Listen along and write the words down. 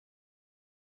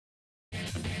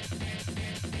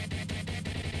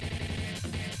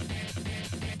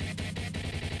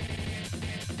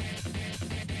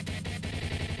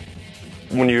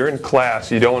When you're in class,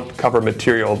 you don't cover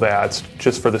material that's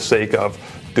just for the sake of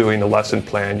doing a lesson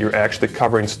plan. You're actually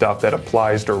covering stuff that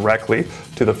applies directly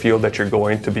to the field that you're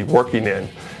going to be working in.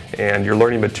 And you're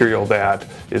learning material that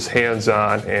is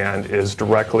hands-on and is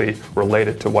directly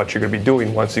related to what you're going to be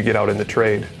doing once you get out in the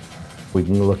trade. We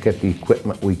can look at the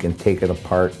equipment, we can take it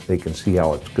apart, they can see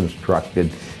how it's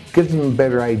constructed. Gives them a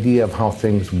better idea of how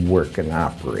things work and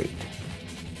operate.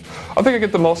 I think I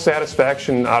get the most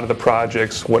satisfaction out of the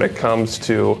projects when it comes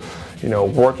to,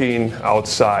 working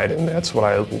outside, and that's what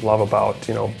I love about,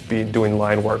 doing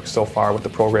line work so far with the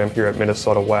program here at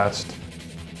Minnesota West.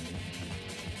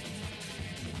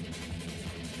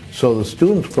 So the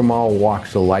students from all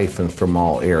walks of life and from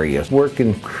all areas work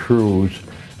in crews.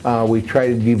 We try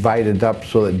to divide it up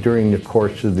so that during the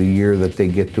course of the year that they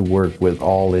get to work with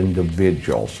all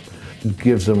individuals. It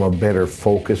gives them a better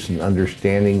focus and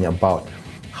understanding about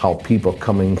how people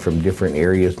coming from different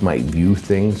areas might view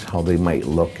things, how they might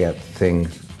look at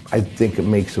things. I think it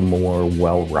makes a more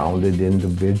well-rounded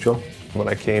individual. When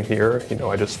I came here,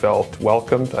 I just felt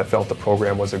welcomed. I felt the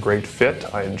program was a great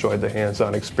fit. I enjoyed the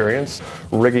hands-on experience.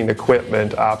 Rigging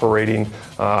equipment, operating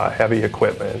heavy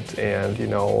equipment, and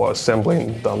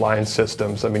assembling the line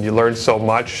systems. I mean, you learn so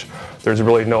much. There's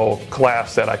really no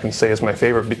class that I can say is my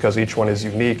favorite because each one is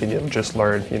unique, and you just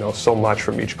learn so much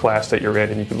from each class that you're in,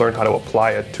 and you can learn how to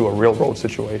apply it to a real-world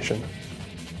situation.